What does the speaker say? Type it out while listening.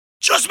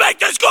Just make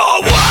this go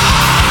away.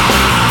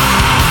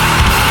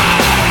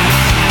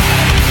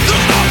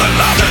 There's nothing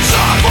left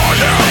inside for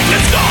you. Make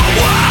this go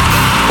away.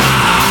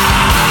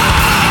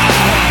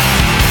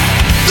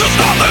 There's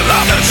nothing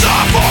left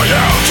inside for you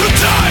to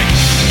take.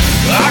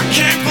 I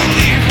can't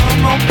believe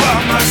I'm all by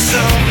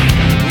myself,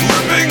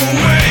 ripping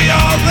away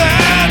all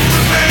that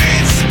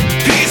remains.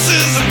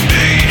 Pieces of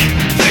me,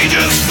 they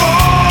just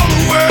fall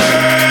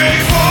away,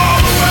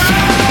 fall away.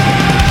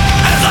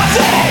 As I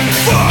fall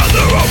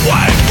further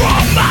away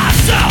from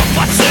myself,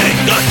 I see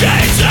the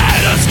gates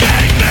that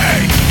escape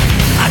me.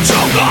 I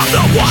choke on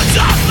the ones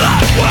I've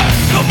left with,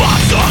 the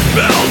monsters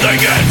building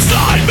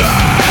inside me.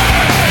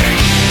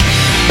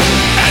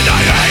 And I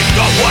hate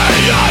the way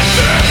I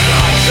feel.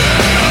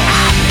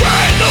 I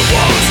pray the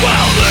wounds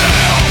will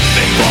heal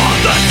before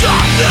the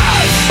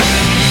darkness.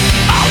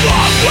 How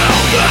long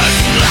will this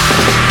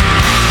last?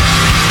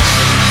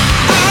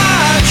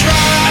 I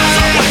try as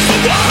I waste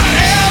away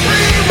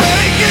every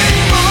waking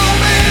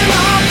moment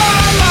of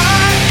my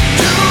life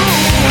to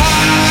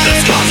hide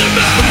this causing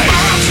me the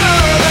monster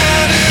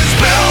that is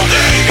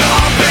building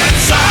up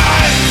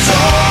inside. So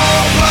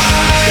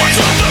blind, what's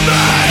up to me?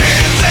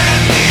 Pins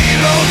and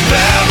needles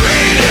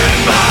buried in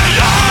my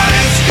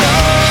eyes.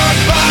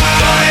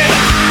 Goodbye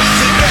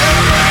to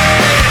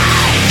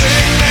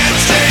everything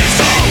that's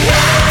chasing me.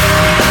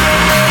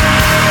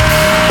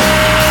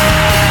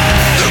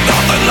 There's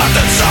nothing left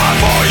inside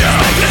for you.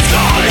 Make this go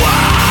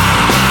away.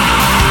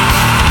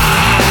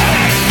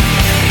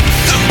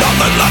 There's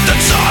nothing left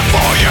inside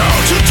for you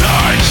to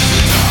take.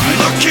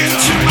 Look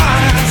into my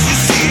eyes, you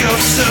see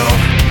yourself.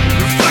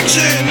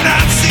 Reflection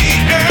I see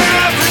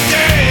every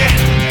day.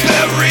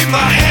 Bury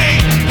my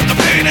hate, the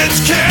pain it's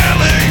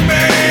killing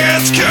me.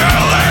 It's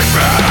killing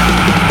me.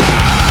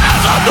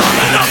 As I look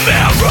in the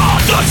mirror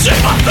to see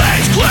my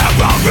face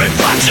clearer,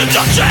 reflections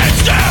of shame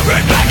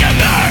staring back at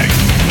me.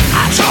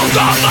 I choke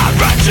on my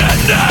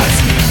wretchedness.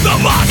 The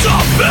monster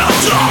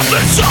builds up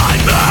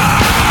inside me.